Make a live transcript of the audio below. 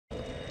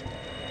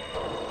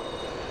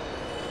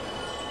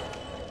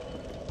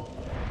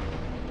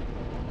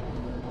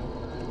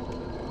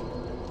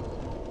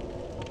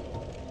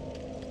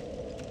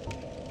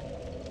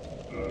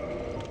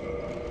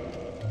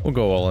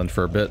We'll go all in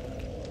for a bit.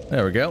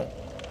 There we go.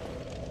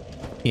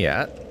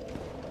 Yeah.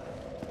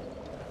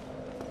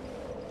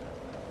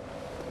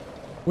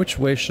 Which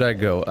way should I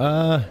go?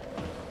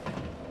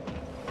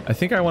 I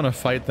think I want to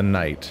fight the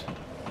knight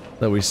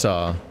that we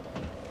saw.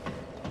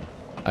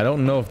 I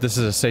don't know if this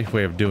is a safe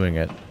way of doing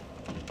it.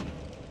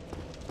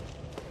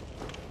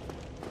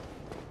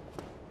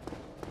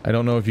 I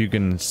don't know if you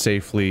can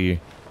safely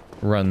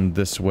run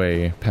this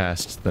way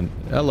past the...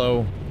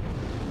 Hello.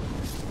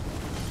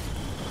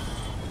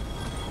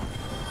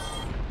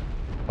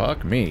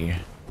 Fuck me.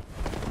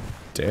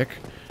 Dick.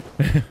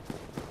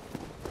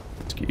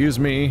 Excuse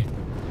me.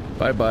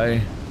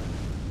 Bye-bye.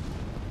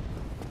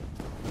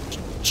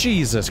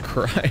 Jesus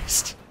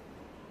Christ.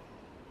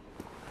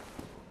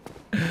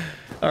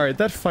 Alright,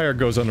 that fire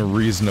goes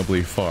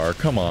unreasonably far.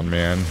 Come on,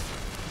 man.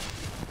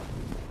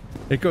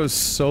 It goes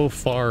so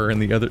far in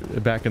the other...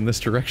 back in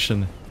this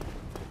direction.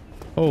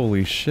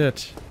 Holy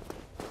shit.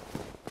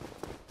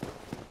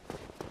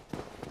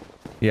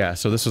 Yeah,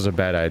 so this was a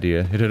bad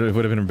idea. It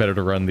would have been better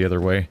to run the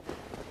other way.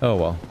 Oh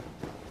well.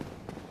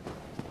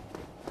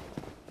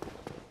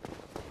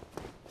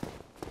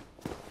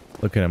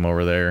 Look at him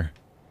over there.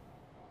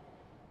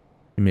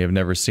 You may have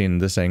never seen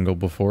this angle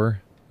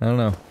before. I don't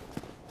know.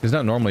 He's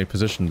not normally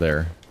positioned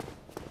there.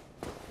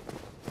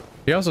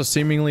 He also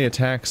seemingly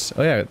attacks...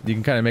 Oh yeah, you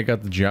can kind of make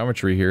out the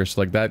geometry here. So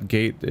like that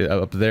gate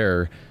up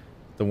there,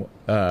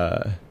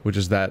 which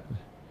is that...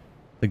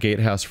 the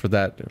gatehouse for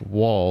that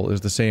wall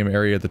is the same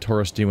area the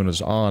Taurus demon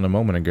was on a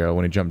moment ago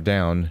when he jumped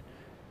down.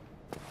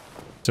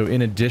 So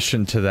in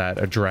addition to that,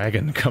 a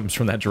dragon comes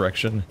from that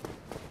direction.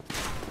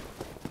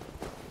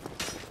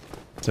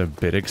 It's a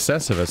bit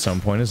excessive at some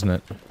point, isn't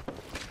it?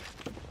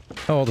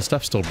 Oh, all the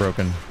stuff's still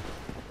broken.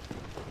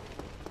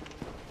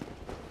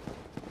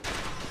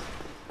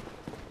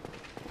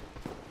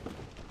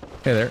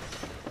 Hey there.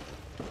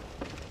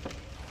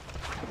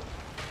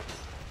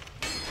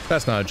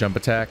 That's not a jump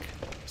attack.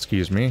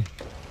 Excuse me.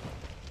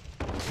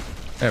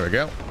 There we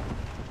go.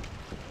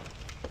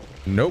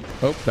 Nope.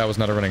 Oh, that was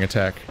not a running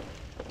attack.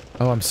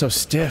 Oh, I'm so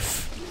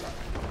stiff.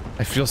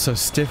 I feel so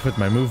stiff with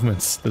my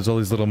movements. There's all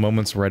these little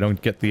moments where I don't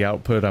get the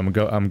output I'm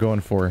going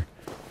for.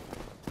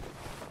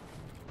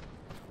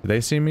 Do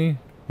they see me?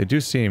 They do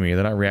see me.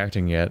 They're not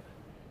reacting yet.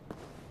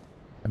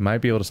 I might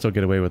be able to still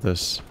get away with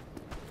this.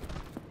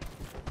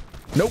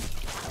 Nope.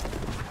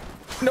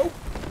 Nope.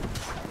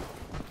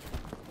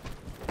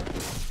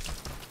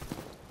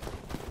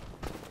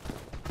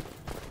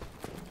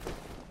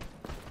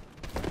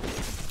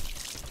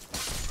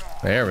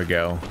 There we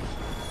go.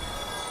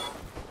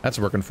 That's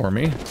working for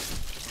me.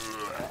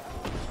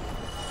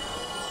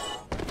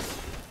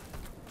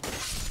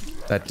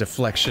 That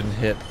deflection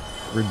hit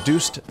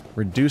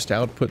reduced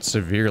output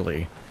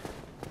severely.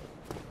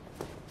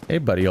 Hey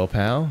buddy, old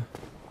pal.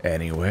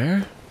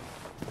 Anywhere?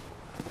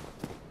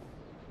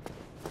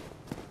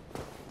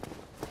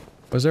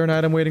 Was there an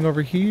item waiting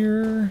over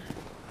here?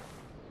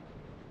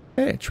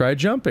 Hey, try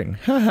jumping.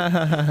 Ha ha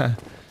ha ha ha.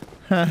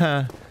 Ha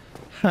ha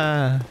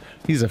ha.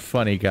 He's a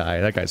funny guy.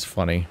 That guy's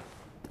funny.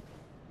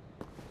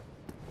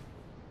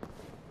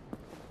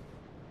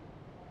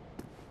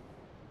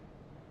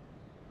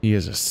 He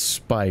is a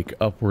spike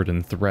upward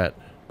in threat.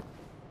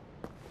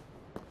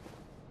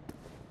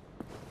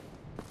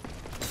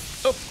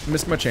 Oh,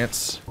 missed my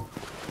chance.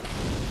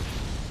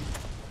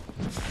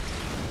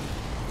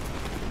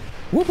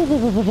 Whoop, whoop,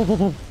 whoop, whoop, whoop,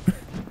 whoop.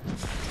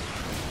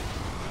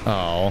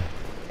 Oh.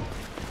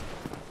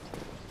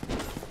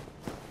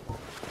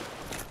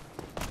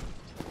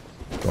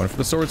 Going for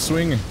the sword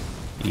swing.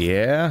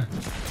 Yeah.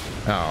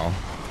 Oh.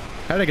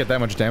 How did I get that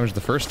much damage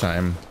the first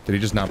time? Did he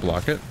just not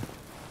block it?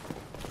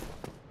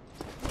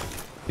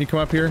 Can you come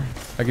up here?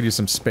 I could use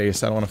some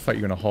space. I don't want to fight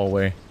you in a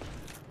hallway.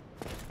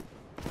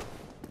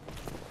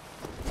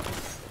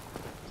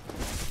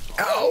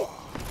 Ow!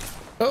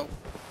 Oh!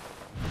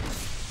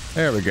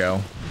 There we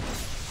go.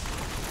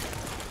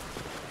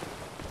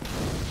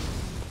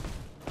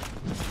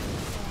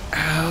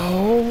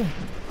 Ow!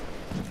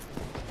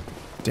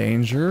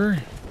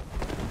 Danger.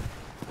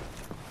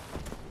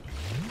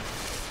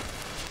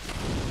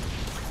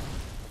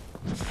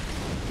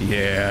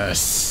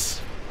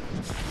 Yes.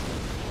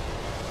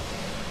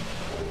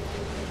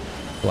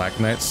 Black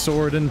Knight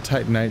sword and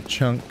Titanite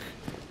chunk.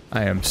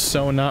 I am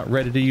so not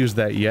ready to use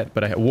that yet,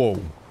 but whoa.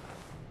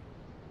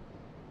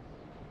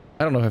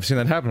 I don't know if I've seen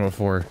that happen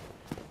before.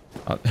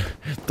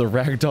 The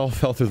ragdoll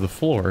fell through the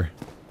floor.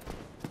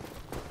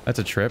 That's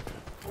a trip.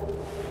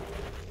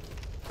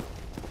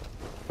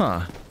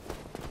 Huh.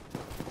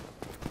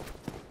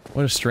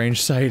 What a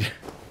strange sight.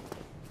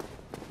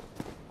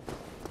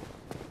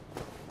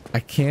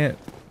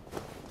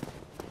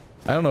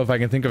 I don't know if I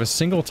can think of a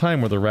single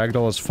time where the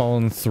ragdoll has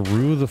fallen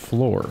through the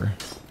floor.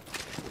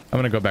 I'm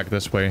gonna go back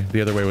this way.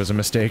 The other way was a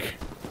mistake.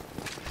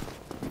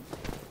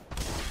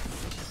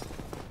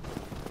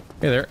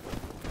 Hey there.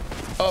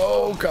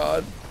 Oh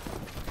god.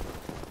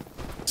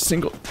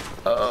 Single.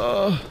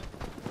 I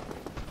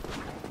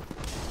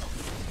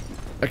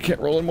can't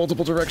roll in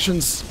multiple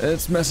directions.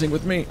 It's messing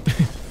with me.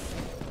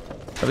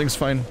 Everything's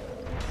fine.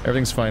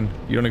 Everything's fine.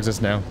 You don't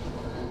exist now.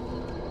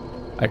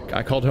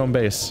 I called home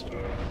base.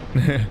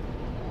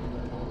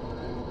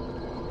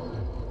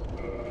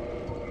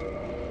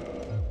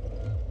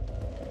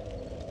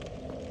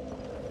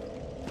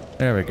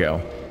 There we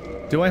go.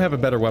 Do I have a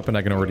better weapon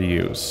I can already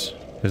use?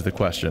 Is the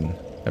question.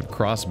 I have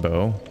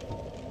crossbow.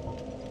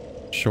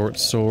 Short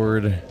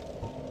sword.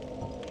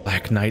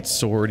 Black Knight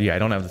sword. Yeah, I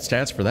don't have the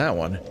stats for that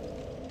one.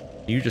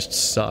 You just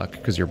suck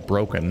because you're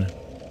broken.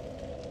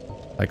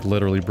 Like,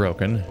 literally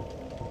broken.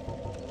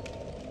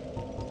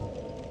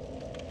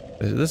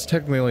 This is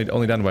technically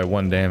only done by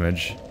 1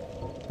 damage.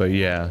 But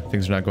yeah,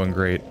 things are not going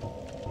great.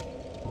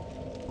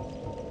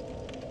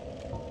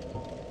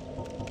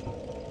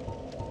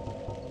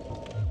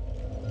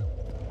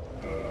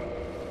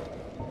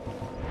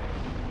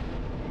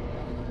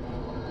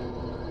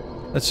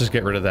 Let's just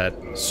get rid of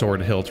that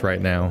sword hilt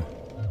right now.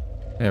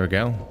 There we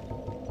go.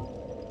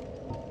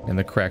 And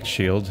the cracked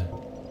shield.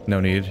 No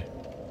need.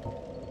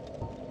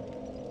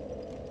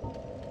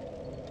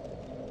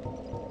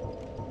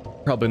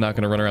 Probably not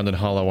going to run around in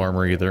hollow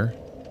armor either.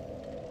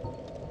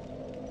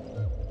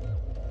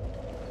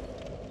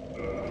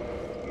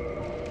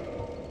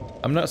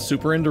 I'm not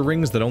super into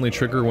rings that only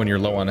trigger when you're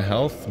low on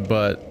health,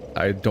 but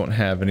I don't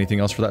have anything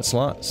else for that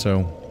slot,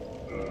 so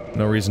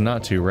no reason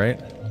not to, right?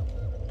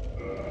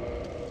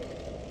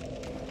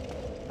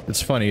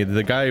 It's funny,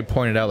 the guy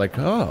pointed out like,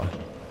 oh,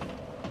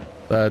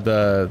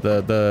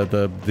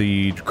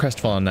 the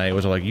crestfallen knight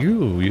was like,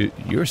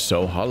 you're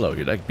so hollow,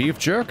 you're like beef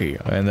jerky.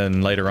 And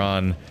then later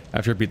on,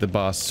 after I beat the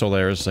boss,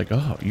 Solaire's like,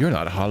 oh, you're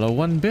not hollow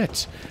one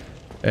bit.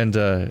 And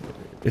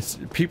it's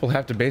people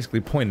have to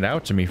basically point it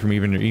out to me from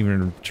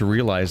even to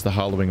realize the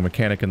hollowing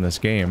mechanic in this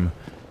game,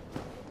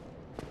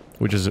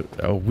 which is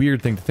a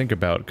weird thing to think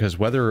about, because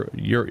whether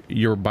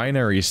your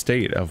binary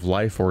state of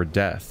life or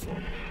death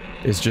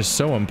is just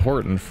so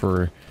important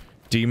for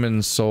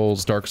Demon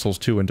Souls, Dark Souls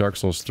 2, and Dark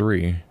Souls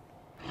 3.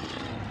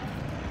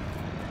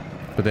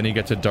 But then you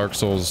get to Dark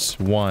Souls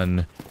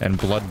 1 and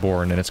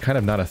Bloodborne, and it's kind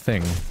of not a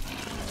thing.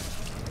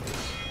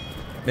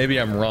 Maybe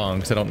I'm wrong,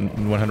 because I don't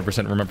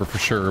 100% remember for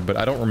sure, but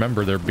I don't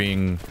remember there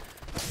being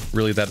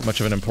really that much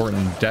of an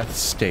important death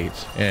state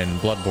in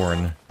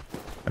Bloodborne.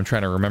 I'm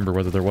trying to remember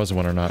whether there was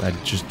one or not. I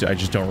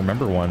just don't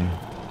remember one.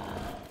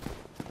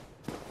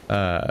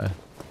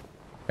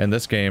 In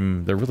this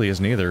game, there really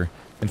isn't either.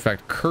 In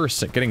fact,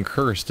 getting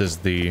cursed is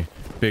the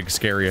big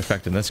scary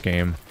effect in this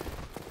game.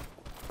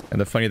 And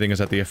the funny thing is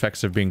that the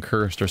effects of being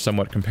cursed are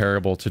somewhat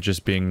comparable to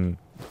just being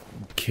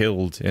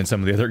killed in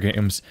some of the other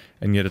games,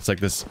 and yet it's like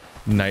this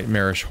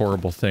nightmarish,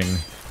 horrible thing.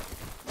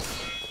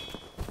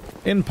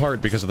 In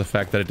part because of the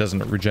fact that it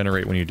doesn't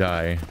regenerate when you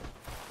die.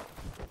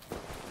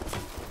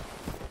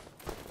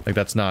 Like,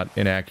 that's not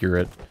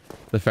inaccurate.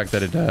 The fact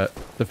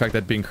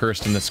that being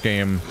cursed in this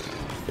game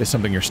is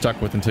something you're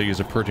stuck with until you use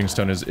a purging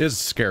stone is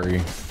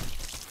scary.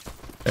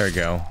 There we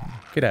go.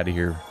 Get out of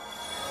here.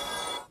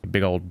 You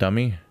big old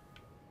dummy.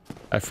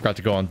 I forgot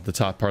to go on the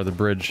top part of the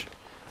bridge.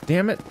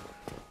 Damn it.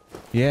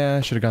 Yeah,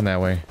 I should have gone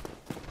that way.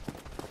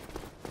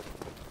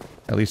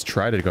 At least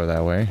try to go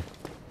that way.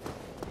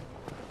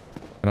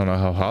 I don't know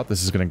how hot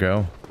this is gonna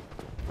go.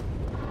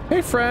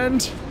 Hey,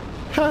 friend!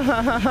 Ha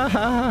ha ha ha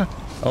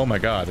ha! Oh my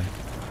god.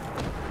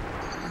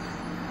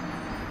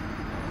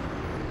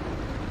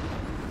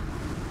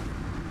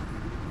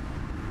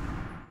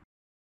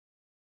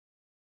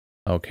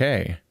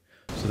 Okay.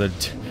 So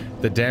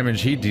the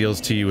damage he deals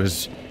to you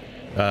is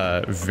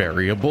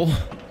variable,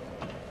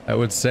 I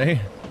would say.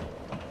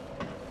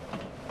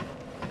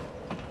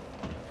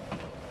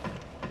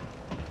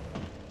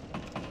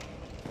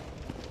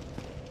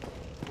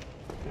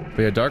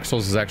 But yeah, Dark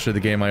Souls is actually the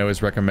game I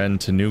always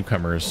recommend to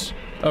newcomers.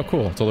 Oh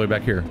cool, it's all the way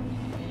back here.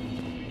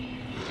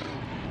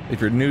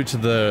 If you're new to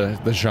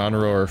the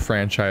genre or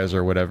franchise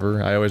or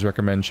whatever, I always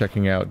recommend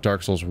checking out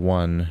Dark Souls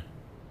 1.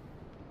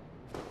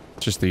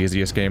 It's just the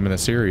easiest game in the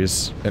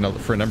series, and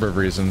for a number of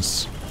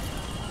reasons.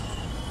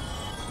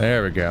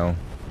 There we go.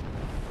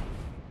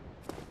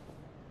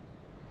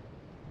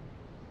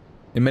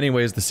 In many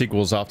ways, the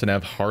sequels often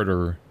have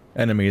harder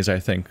enemies, I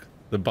think.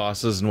 The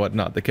bosses and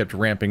whatnot, they kept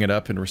ramping it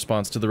up in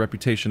response to the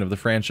reputation of the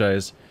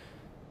franchise.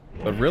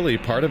 But really,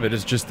 part of it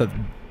is just that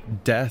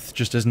death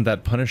just isn't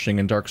that punishing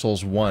in Dark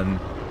Souls 1.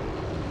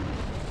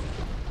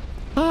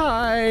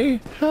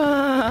 Hi!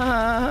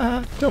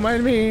 Ah, don't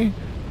mind me.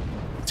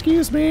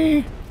 Excuse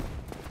me.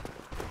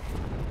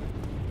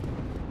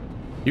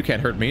 You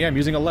can't hurt me, I'm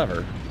using a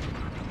lever.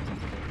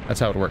 That's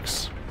how it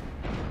works.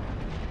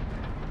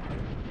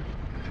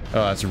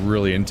 Oh, that's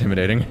really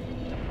intimidating.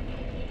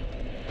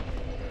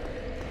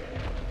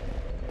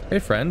 Hey,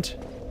 friend.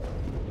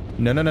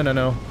 No, no, no, no,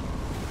 no.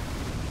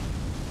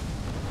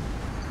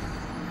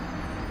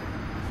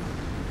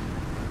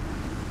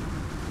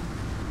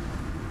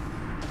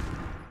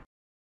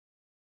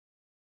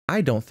 I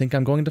don't think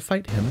I'm going to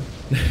fight him.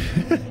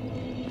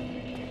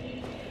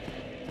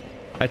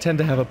 I tend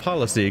to have a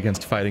policy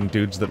against fighting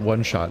dudes that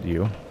one-shot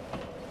you.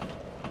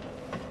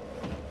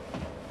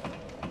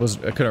 I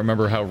couldn't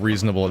remember how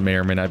reasonable it may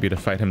or may not be to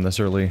fight him this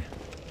early.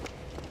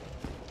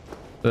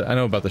 I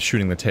know about the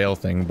shooting the tail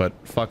thing, but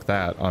fuck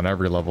that on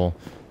every level.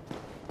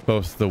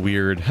 Both the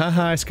weird,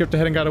 haha, I skipped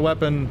ahead and got a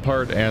weapon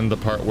part, and the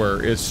part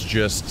where it's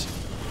just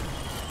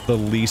the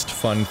least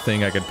fun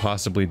thing I could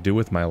possibly do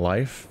with my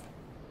life.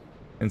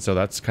 And so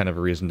that's kind of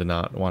a reason to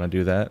not want to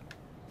do that.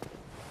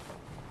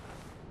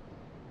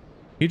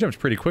 He jumped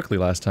pretty quickly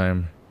last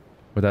time,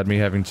 without me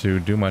having to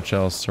do much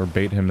else or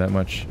bait him that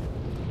much.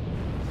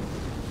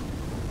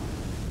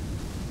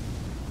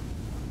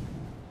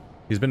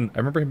 I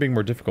remember him being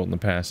more difficult in the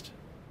past.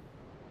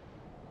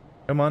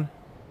 Come on.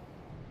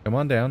 Come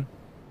on down.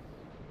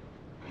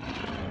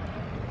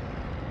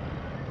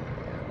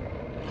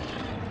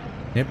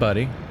 Hey,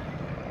 buddy.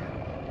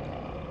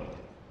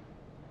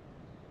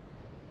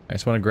 I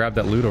just want to grab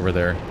that loot over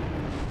there.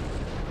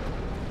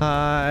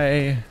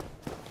 Hi.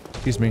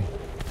 Excuse me.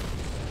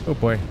 Oh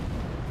boy.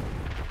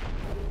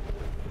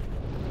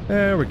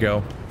 There we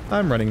go.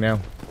 I'm running now.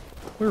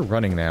 We're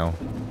running now.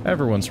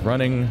 Everyone's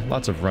running.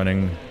 Lots of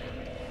running.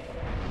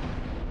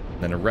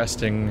 Then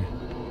arresting.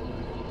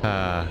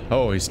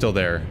 Oh, he's still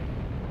there.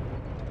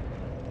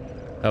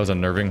 That was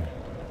unnerving.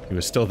 He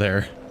was still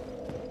there.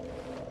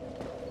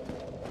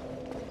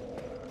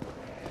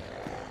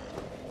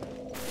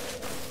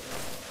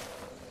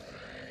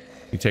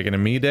 You taking a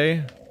me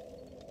day?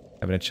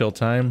 Having a chill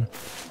time?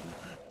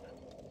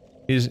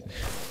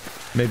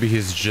 Maybe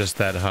he's just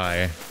that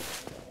high.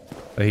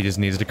 But he just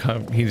needs to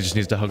come. He just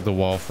needs to hug the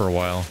wall for a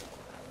while.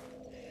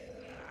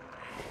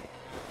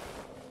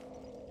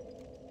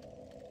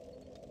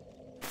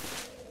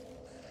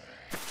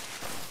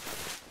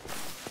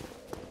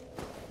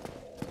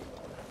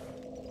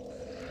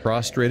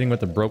 Prostrating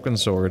with a broken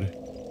sword.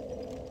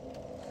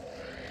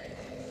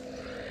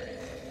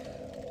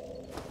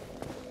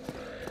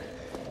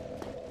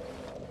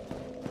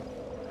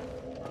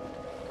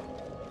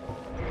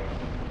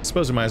 I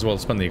suppose I might as well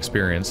spend the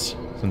experience,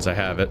 since I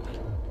have it.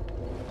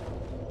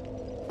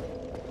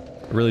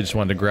 I really just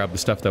wanted to grab the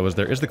stuff that was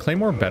there. Is the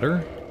claymore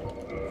better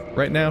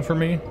right now for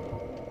me?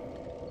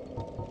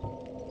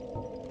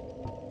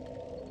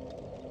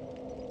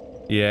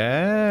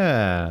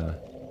 Yeah.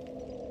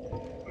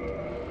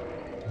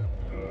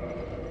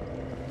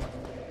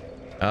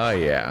 Oh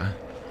yeah.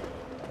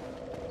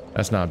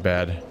 That's not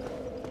bad.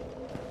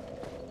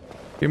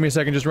 Give me a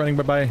second, just running,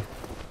 bye-bye.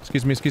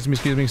 Excuse me, excuse me,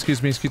 excuse me,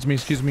 excuse me, excuse me,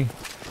 excuse me.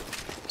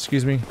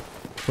 Excuse me.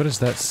 What is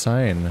that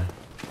sign?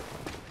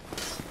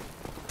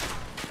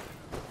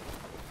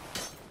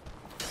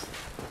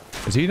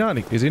 Is he not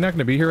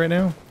gonna be here right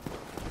now?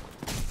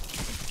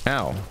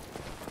 Ow.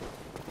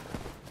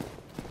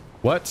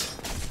 What?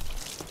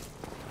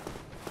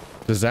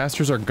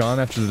 Disasters are gone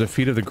after the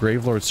defeat of the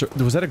Gravelord.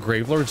 Was that a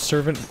Gravelord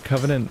Servant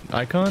Covenant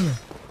icon?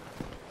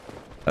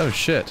 Oh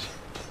shit.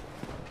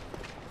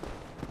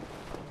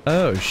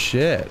 Oh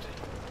shit.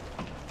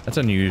 That's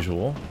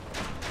unusual.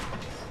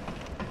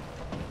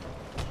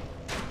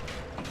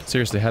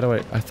 Seriously, how do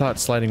I thought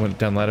sliding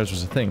down ladders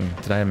was a thing.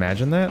 Did I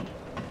imagine that?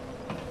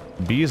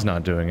 B is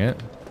not doing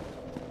it.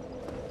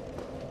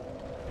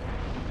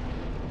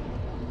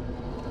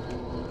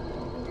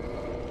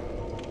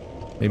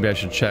 Maybe I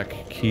should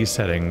check key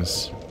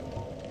settings.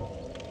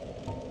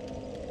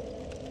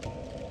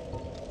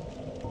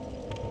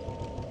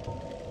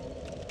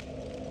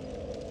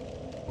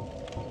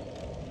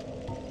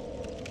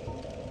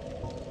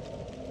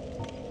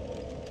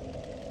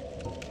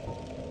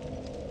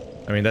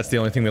 I mean, that's the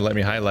only thing they let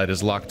me highlight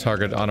is lock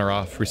target on or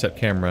off, reset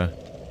camera.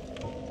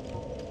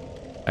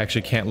 I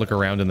actually can't look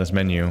around in this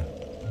menu.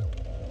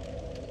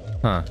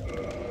 Huh.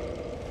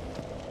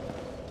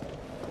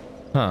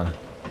 Huh.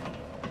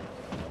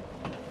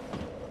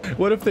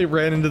 What if they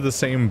ran into the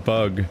same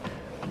bug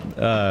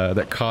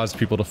that caused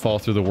people to fall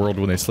through the world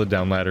when they slid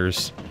down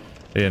ladders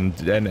in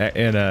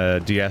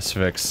a DS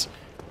fix,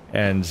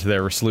 and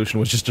their solution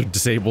was just to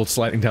disable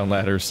sliding down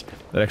ladders?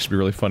 That'd actually be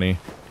really funny.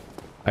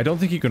 I don't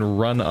think you can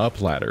run up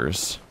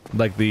ladders.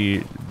 Like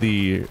the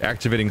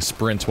activating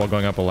sprint while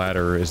going up a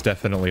ladder is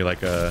definitely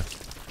like a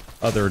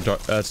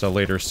that's a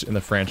later in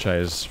the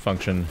franchise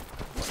function.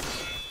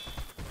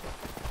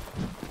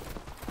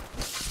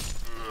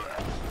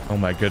 Oh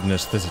my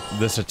goodness,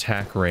 this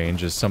attack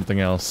range is something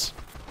else.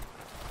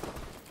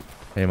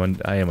 I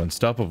am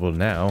unstoppable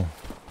now.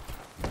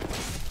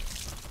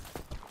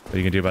 What are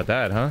you gonna do about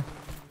that, huh?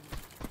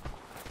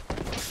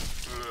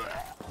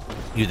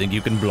 You think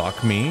you can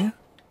block me?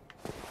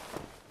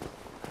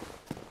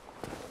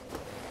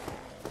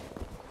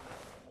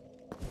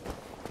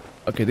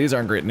 Okay, these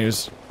aren't great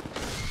news.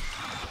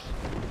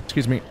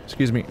 Excuse me,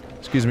 excuse me,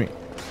 excuse me.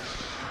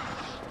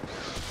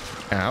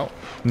 Ow.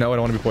 No, I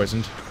don't want to be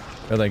poisoned.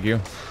 No, thank you.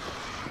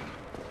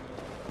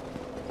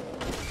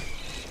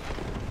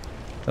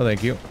 No,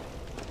 thank you.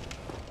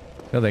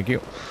 No, thank you.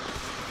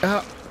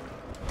 Ah!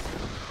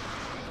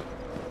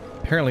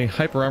 Apparently,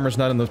 hyper armor's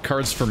not in the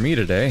cards for me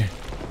today.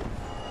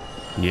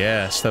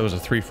 Yes, that was a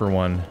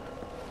 3-for-1.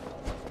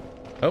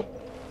 Oh.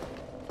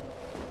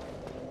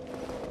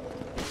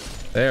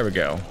 There we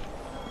go.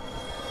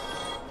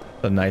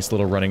 A nice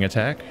little running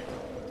attack.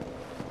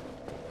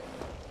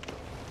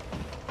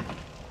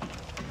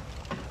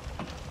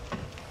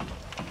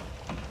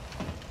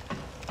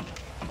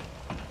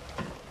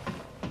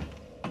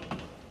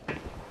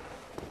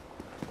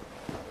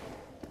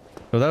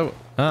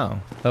 Oh,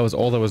 that was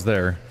all that was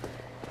there.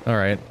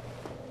 Alright.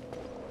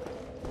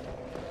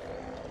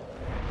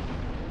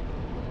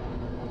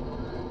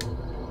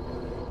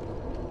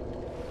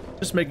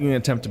 Just making an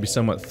attempt to be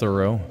somewhat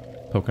thorough.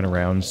 Poking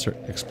around,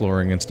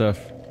 exploring and stuff.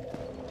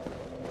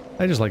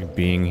 I just like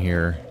being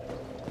here.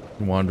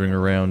 Wandering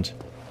around.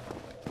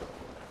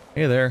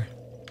 Hey there.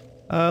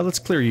 Let's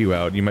clear you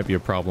out. You might be a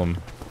problem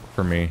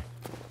for me.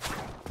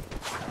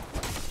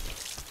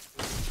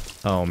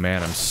 Oh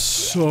man, I'm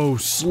so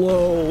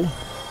slow.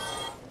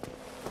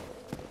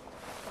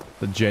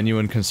 The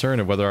genuine concern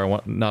of whether I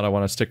want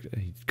to stick.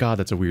 God,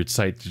 that's a weird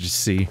sight to just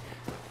see.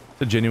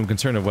 The genuine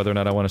concern of whether or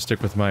not I want to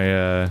stick with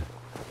my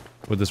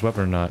with this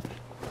weapon or not.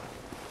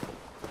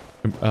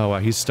 Oh wow,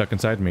 he's stuck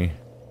inside me.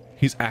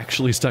 He's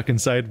actually stuck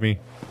inside me.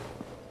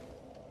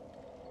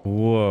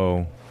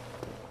 Whoa.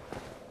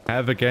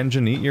 Havoc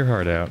engine, eat your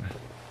heart out.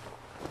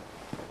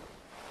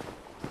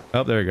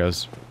 Oh, there he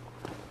goes.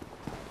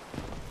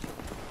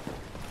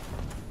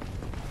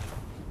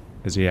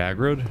 Is he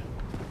aggroed?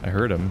 I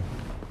heard him.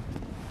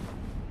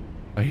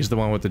 Oh, he's the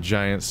one with the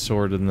giant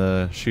sword and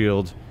the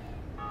shield.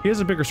 He has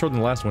a bigger sword than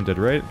the last one did,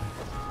 right?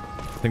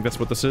 I think that's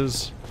what this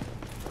is.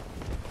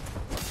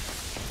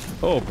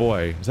 Oh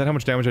boy, is that how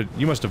much damage that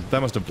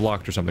must have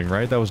blocked or something,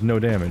 right? That was no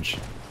damage.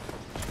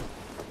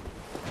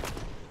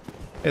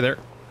 Hey there.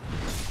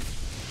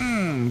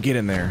 Get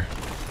in there.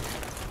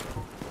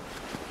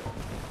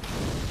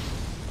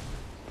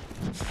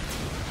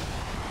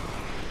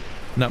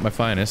 Not my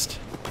finest.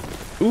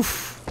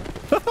 Oof.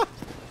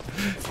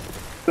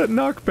 That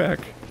knockback.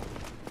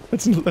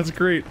 That's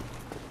great.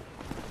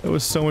 That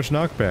was so much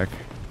knockback.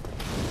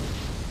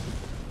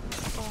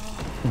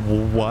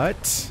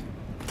 What?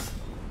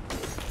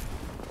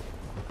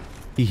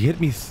 He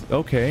hit me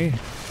okay.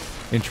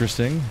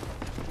 Interesting.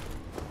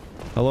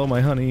 Hello,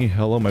 my honey.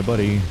 Hello, my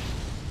buddy.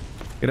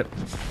 Get it.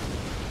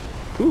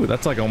 Ooh,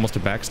 that's like almost a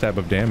backstab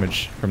of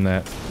damage from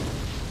that.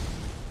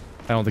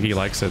 I don't think he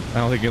likes it. I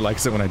don't think he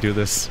likes it when I do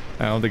this.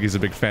 I don't think he's a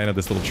big fan of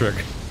this little trick.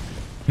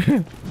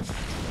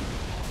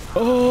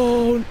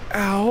 Oh,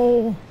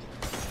 ow.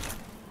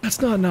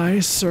 That's not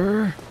nice,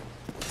 sir.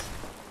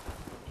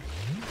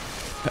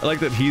 I like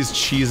that he's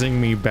cheesing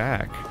me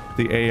back.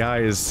 The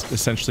AI is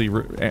essentially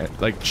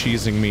like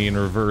cheesing me in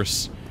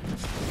reverse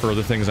for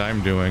the things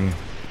I'm doing.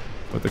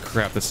 With the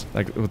crap that's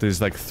like, with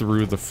these like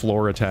through the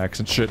floor attacks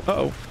and shit.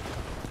 Uh-oh.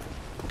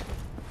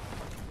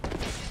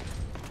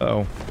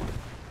 Uh-oh.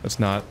 Let's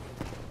not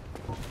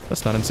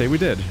and say we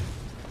did.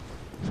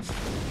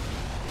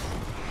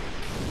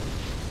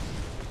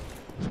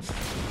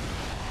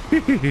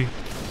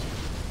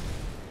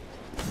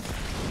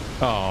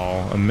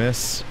 Oh, a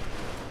miss.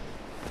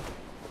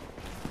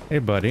 Hey,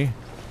 buddy.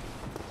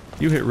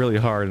 You hit really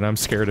hard, and I'm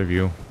scared of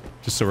you.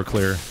 Just so we're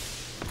clear.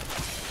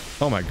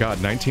 Oh my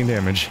god, 19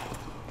 damage.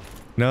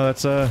 No,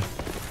 that's, that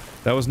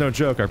was no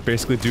joke. I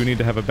basically do need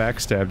to have a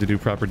backstab to do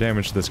proper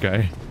damage to this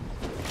guy.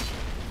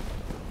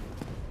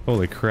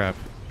 Holy crap.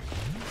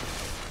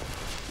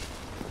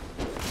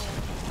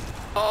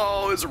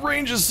 Oh, his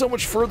range is so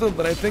much further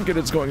than I think it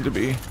is going to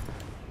be.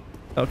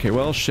 Okay,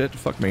 well, shit,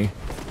 fuck me.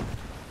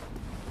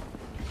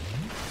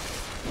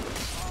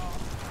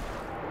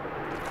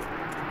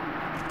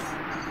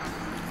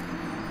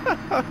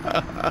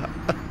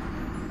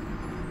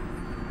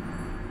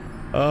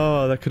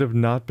 Oh, that could have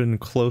not been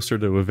closer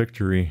to a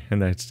victory,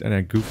 and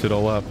I goofed it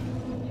all up.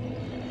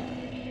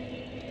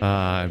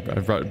 I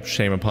brought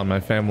shame upon my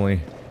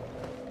family.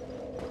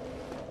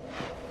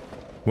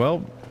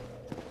 Well,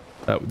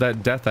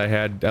 that death I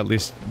had at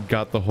least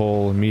got the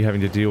whole me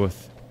having to deal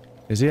with.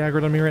 Is he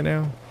aggroed on me right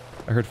now?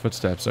 I heard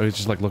footsteps. Oh, he's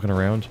just like looking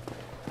around.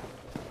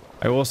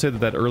 I will say that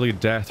that early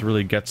death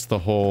really gets the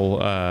whole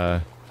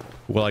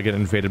will I get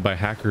invaded by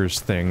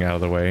hackers thing out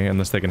of the way,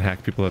 unless they can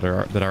hack people that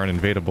aren't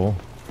invadable.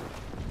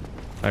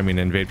 I mean,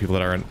 invade people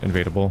that aren't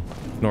invadable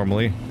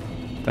normally.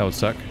 That would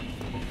suck.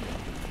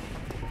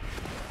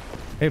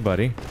 Hey,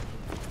 buddy.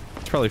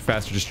 It's probably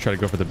faster just to try to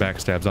go for the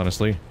backstabs,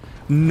 honestly.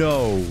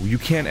 No, you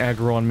can't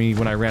aggro on me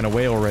when I ran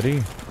away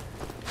already.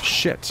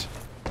 Shit.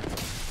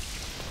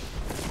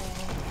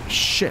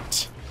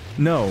 Shit.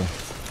 No.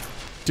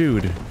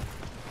 Dude.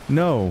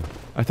 No.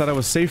 I thought I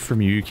was safe from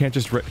you. You can't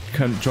just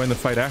join the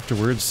fight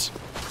afterwards.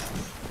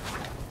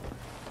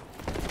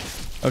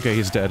 Okay,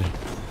 he's dead.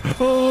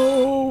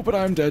 Oh, but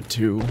I'm dead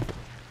too.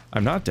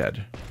 I'm not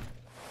dead.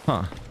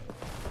 Huh.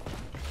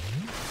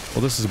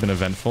 Well, this has been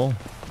eventful.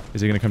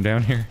 Is he gonna come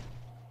down here?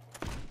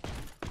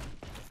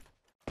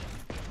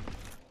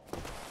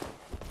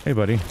 Hey,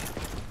 buddy.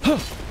 Huh.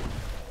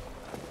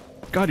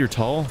 God, you're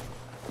tall.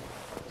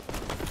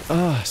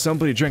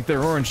 Somebody drank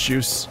their orange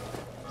juice.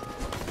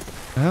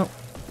 Ow.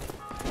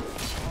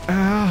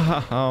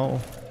 Ow.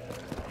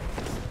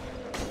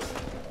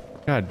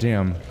 God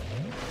damn.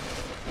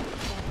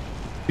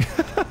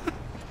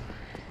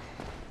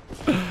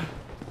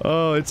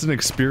 Oh, it's an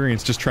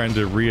experience just trying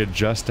to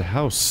readjust to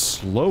how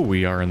slow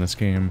we are in this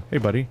game. Hey,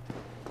 buddy.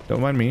 Don't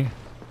mind me.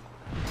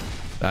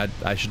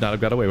 I should not have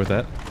got away with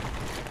that.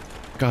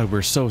 God,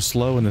 we're so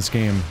slow in this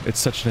game. It's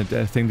such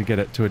a thing to get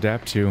it to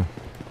adapt to.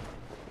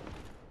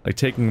 Like,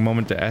 taking a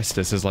moment to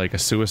Estus is like a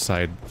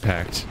suicide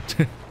pact.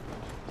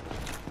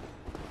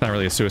 Not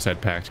really a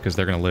suicide pact, because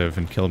they're gonna live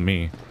and kill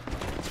me.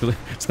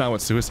 It's not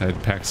what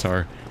suicide pacts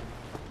are.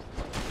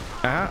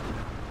 Ah!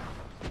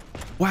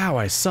 Wow,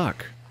 I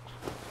suck!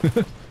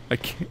 I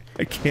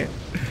can't...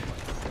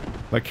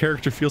 My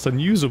character feels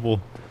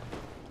unusable.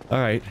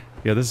 Alright.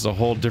 Yeah, this is a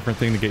whole different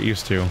thing to get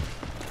used to.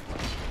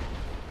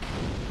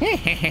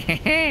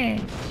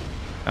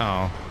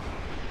 Oh.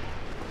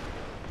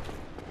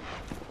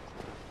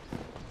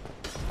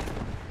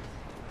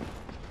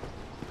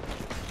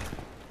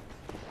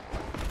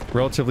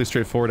 Relatively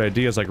straightforward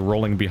ideas like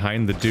rolling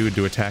behind the dude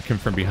to attack him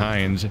from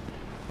behind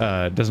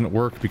doesn't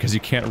work because you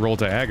can't roll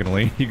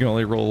diagonally. You can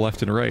only roll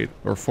left and right,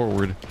 or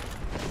forward.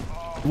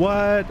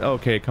 What?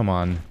 Okay, come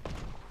on.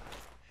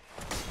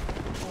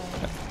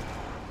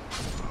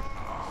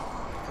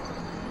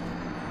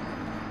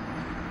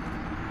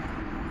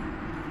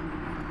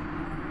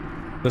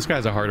 This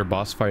guy's a harder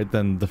boss fight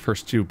than the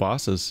first two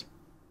bosses.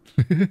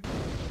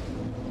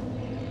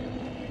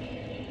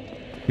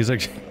 He's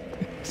like...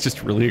 he's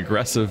just really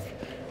aggressive.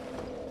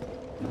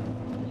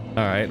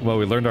 Alright, well,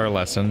 we learned our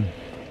lesson,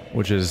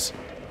 which is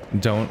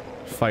don't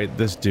fight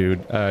this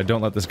dude.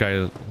 Don't let this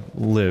guy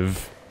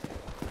live.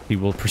 He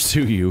will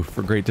pursue you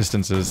for great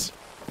distances.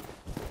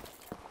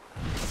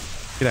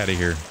 Get out of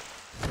here.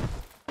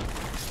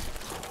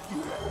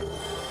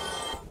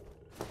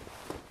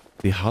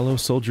 The Hollow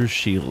Soldier's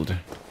Shield.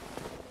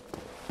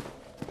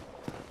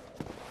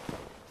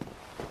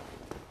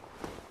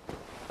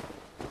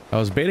 I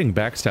was baiting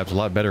backstabs a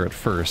lot better at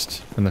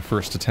first, in the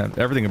first attempt.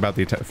 Everything about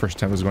the first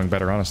attempt was going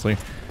better, honestly.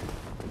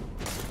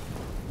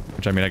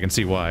 Which, I mean, I can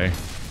see why.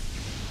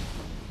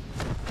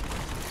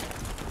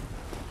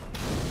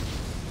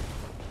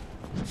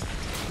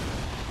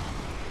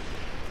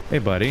 Hey,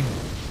 buddy.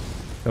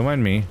 Don't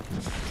mind me.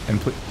 And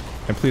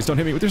please don't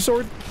hit me with your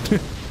sword!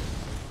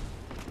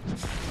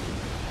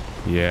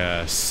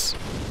 Yes.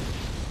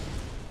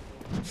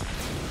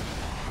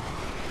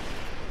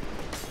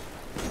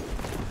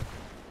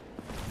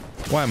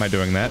 Why am I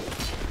doing that?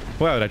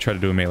 Why would I try to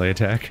do a melee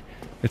attack?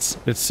 It's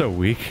so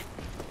weak.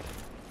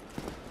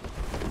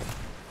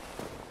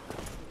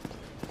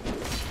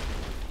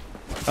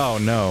 Oh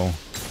no.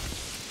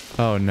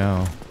 Oh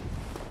no.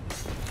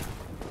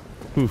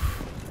 Oof.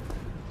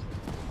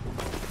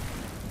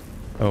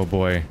 Oh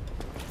boy.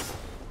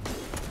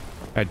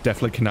 I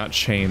definitely cannot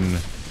chain...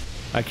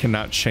 I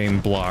cannot chain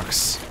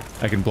blocks.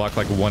 I can block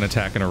like one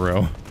attack in a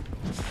row.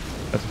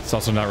 That's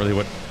also not really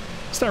what...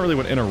 It's not really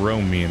what in a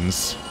row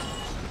means.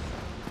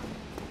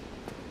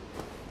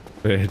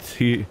 But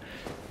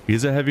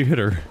he's a heavy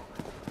hitter.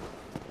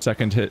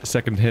 Second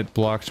hit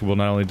blocked will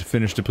not only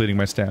finish depleting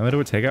my stamina, it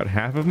would take out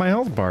half of my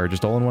health bar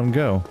just all in one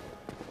go.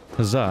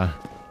 Huzzah.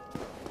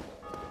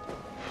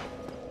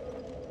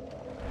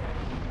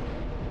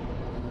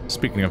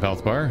 Speaking of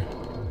health bar,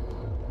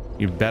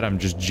 you bet I'm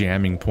just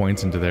jamming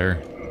points into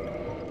there.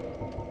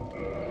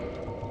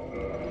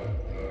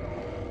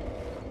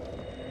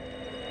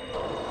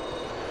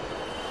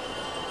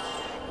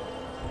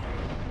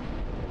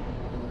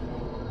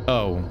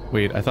 Oh,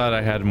 wait, I thought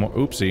I had more.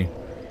 Oopsie.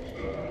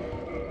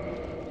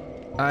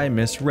 I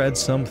misread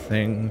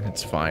something.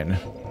 It's fine.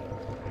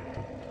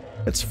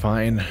 It's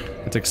fine.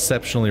 It's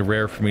exceptionally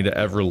rare for me to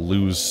ever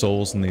lose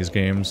souls in these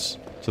games,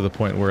 to the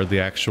point where the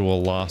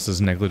actual loss is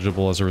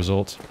negligible as a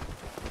result.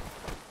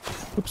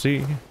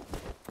 Oopsie.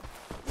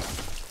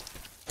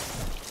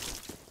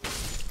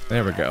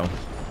 There we go.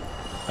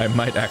 I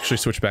might actually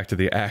switch back to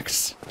the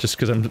axe, just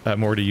because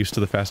I'm already used to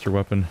the faster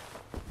weapon.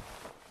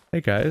 Hey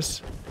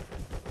guys.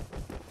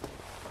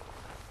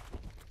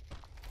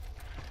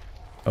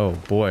 Oh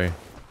boy.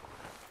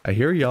 I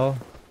hear y'all.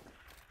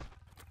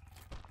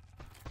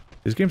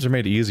 These games are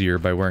made easier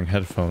by wearing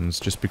headphones,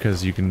 just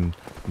because you can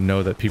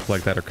know that people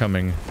like that are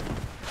coming.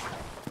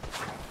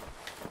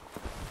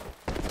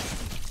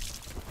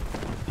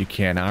 You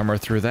can't armor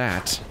through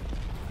that.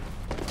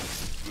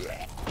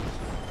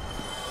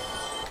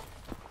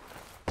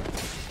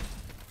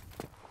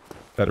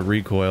 Got a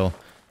recoil.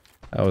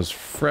 I was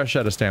fresh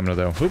out of stamina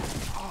though. Oop.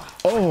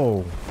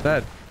 Oh,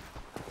 that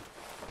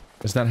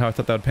is not how I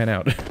thought that would pan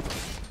out.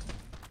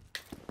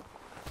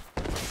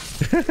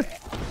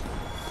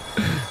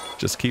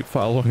 Just keep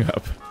following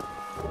up.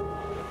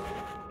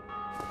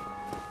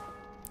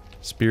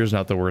 Spear's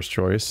not the worst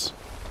choice.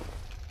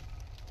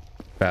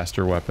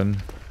 Faster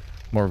weapon.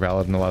 More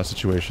valid in a lot of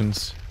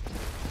situations.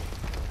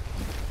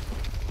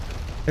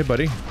 Hey,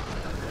 buddy.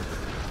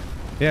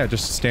 Yeah,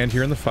 just stand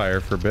here in the fire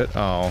for a bit.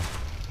 Oh.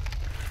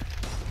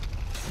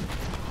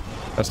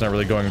 That's not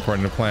really going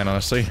according to plan,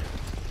 honestly.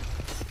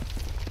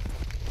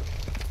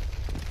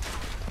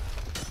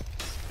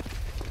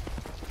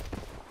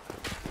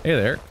 Hey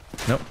there.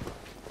 Nope.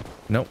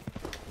 Nope.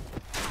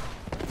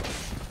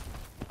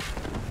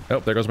 Oh,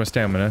 there goes my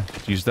stamina.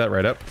 Use that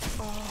right up.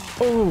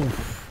 Oh!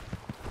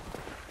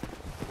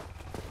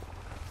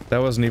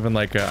 That wasn't even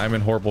like a, I'm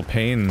in horrible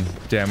pain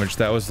damage.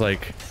 That was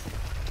like...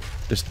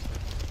 just...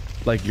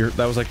 like your...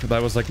 that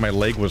was like my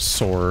leg was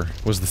sore,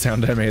 was the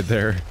sound I made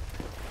there.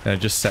 And I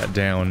just sat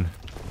down.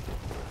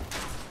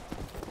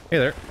 Hey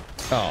there.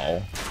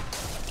 Oh.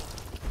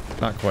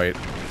 Not quite.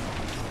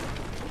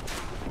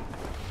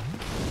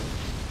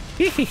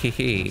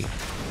 Hehehehe.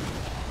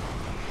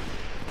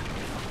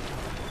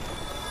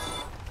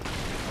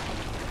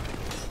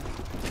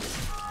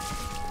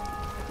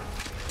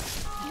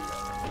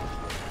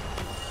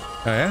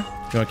 Oh yeah?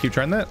 You wanna keep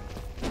trying that?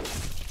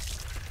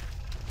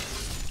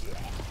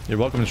 You're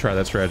welcome to try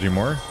that strategy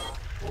more.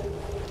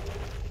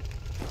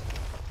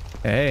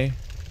 Hey.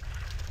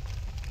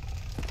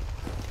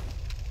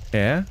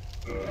 Yeah?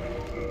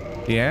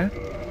 Yeah?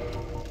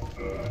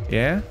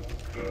 Yeah?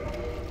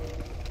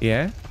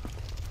 Yeah?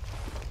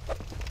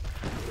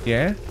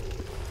 Yeah?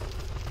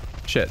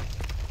 Shit.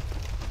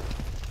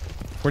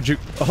 Where'd you...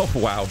 Oh,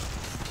 wow.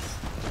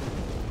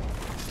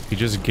 He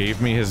just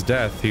gave me his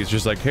death. He's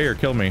just like, hey, or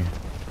kill me.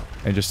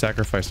 And just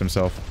sacrificed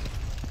himself.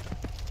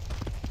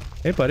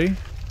 Hey, buddy.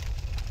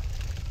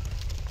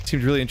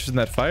 Seemed really interested in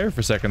that fire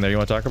for a second there. You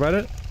want to talk about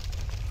it?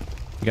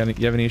 You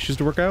have any issues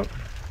to work out?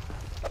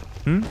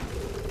 Hmm?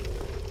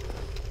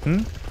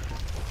 Hmm?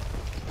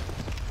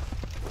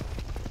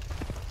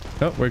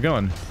 Oh, where are you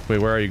going? Wait,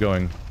 where are you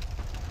going?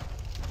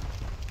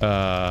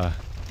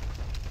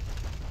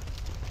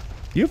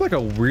 You have like a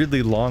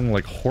weirdly long,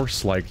 like,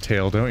 horse-like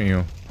tail, don't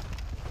you?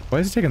 Why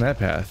is he taking that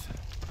path?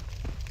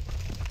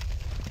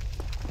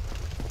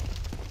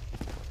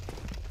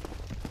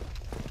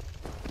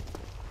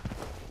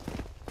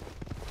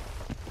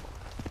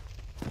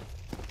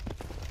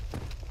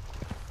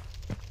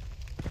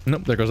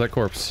 Nope, there goes that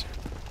corpse.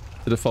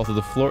 Did it fall through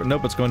the floor?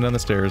 Nope, it's going down the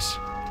stairs.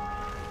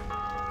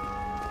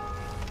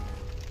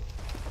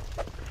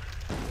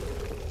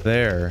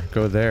 There.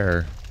 Go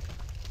there.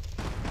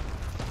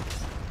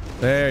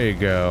 There you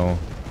go.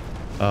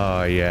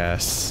 Oh,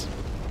 yes.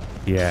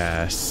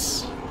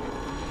 Yes.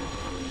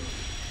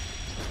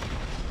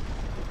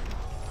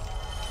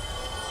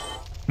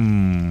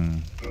 Hmm.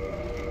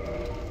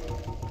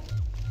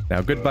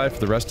 Now, goodbye for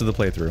the rest of the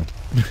playthrough.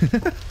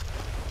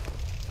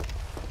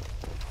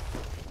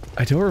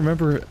 I don't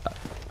remember...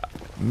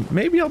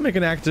 Maybe I'll make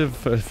an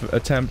active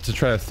attempt to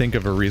try to think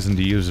of a reason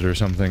to use it or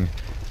something.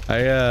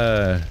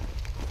 I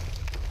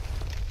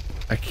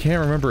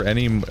can't remember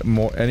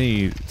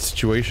any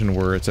situation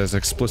where it's as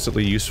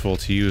explicitly useful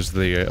to use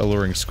the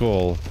alluring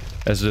skull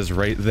as it is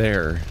right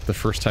there the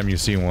first time you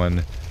see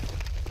one.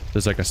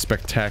 There's like a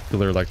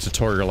spectacular, like,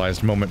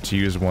 tutorialized moment to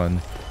use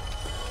one.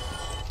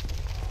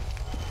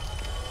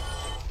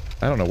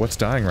 I don't know what's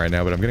dying right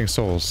now, but I'm getting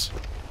souls.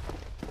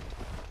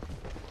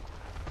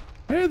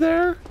 Hey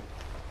there!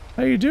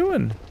 How you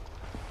doing?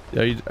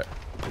 Are you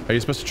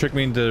supposed to trick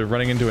me into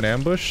running into an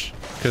ambush?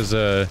 Because,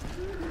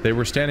 they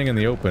were standing in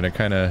the open. It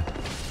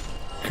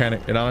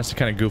it honestly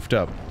kind of goofed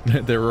up.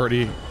 They were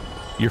already...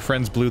 Your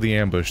friends blew the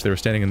ambush. They were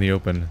standing in the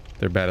open.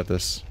 They're bad at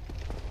this.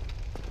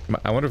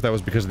 I wonder if that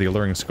was because of the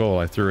alluring skull.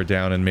 I threw it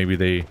down and maybe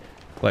they,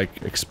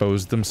 like,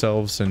 exposed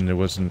themselves and it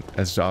wasn't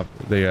as...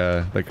 They,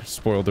 like,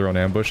 spoiled their own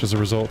ambush as a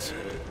result.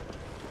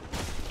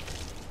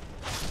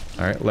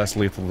 Alright, less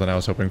lethal than I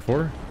was hoping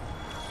for.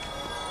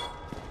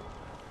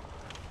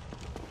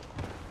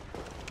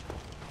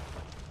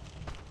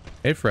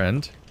 Hey,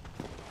 friend.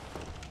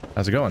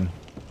 How's it going?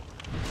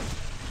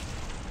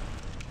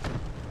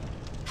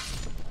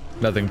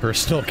 Nothing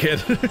personal,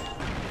 kid.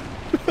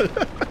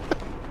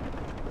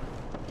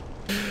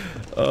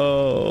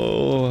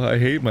 Oh, I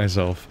hate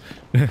myself.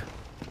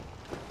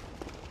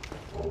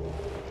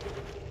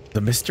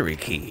 The mystery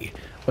key.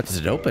 What does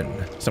it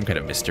open? Some kind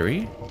of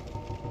mystery?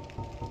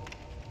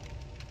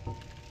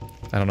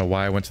 I don't know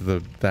why I went to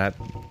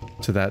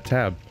that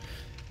tab.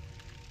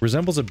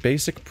 Resembles a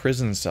basic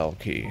prison cell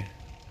key.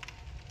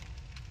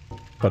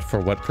 But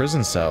for what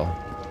prison cell?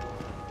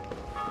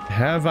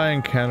 Have I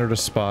encountered a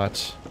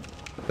spot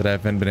that I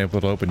haven't been able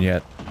to open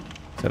yet?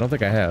 I don't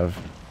think I have.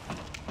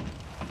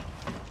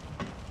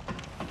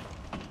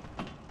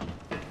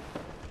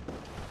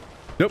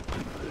 Nope.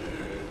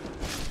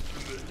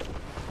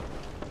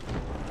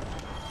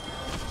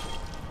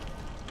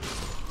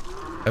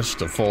 That's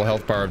just a full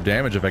health bar of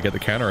damage if I get the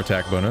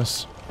counterattack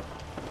bonus.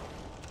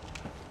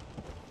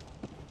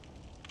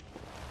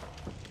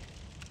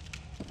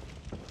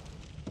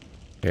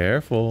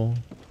 Careful.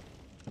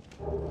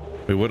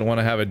 We wouldn't want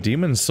to have a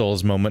Demon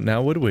Souls moment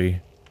now, would we?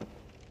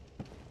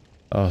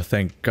 Oh,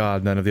 thank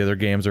God none of the other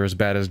games are as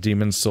bad as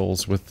Demon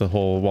Souls with the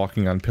whole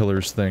walking on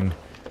pillars thing.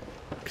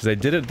 Because I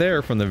did it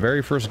there from the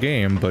very first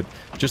game, but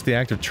just the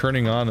act of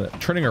turning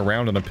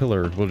around on a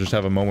pillar will just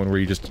have a moment where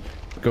you just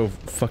go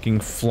fucking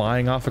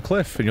flying off a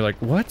cliff, and you're like,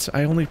 what?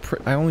 I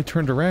only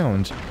turned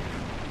around.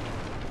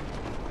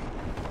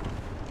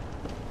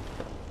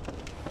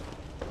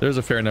 There's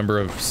a fair number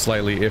of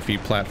slightly iffy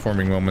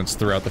platforming moments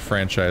throughout the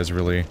franchise,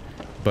 really.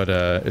 But,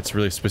 it's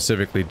really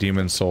specifically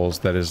Demon Souls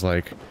that is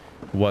like,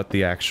 what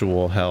the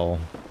actual hell?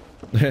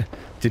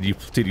 Did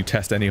you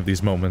test any of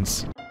these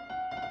moments?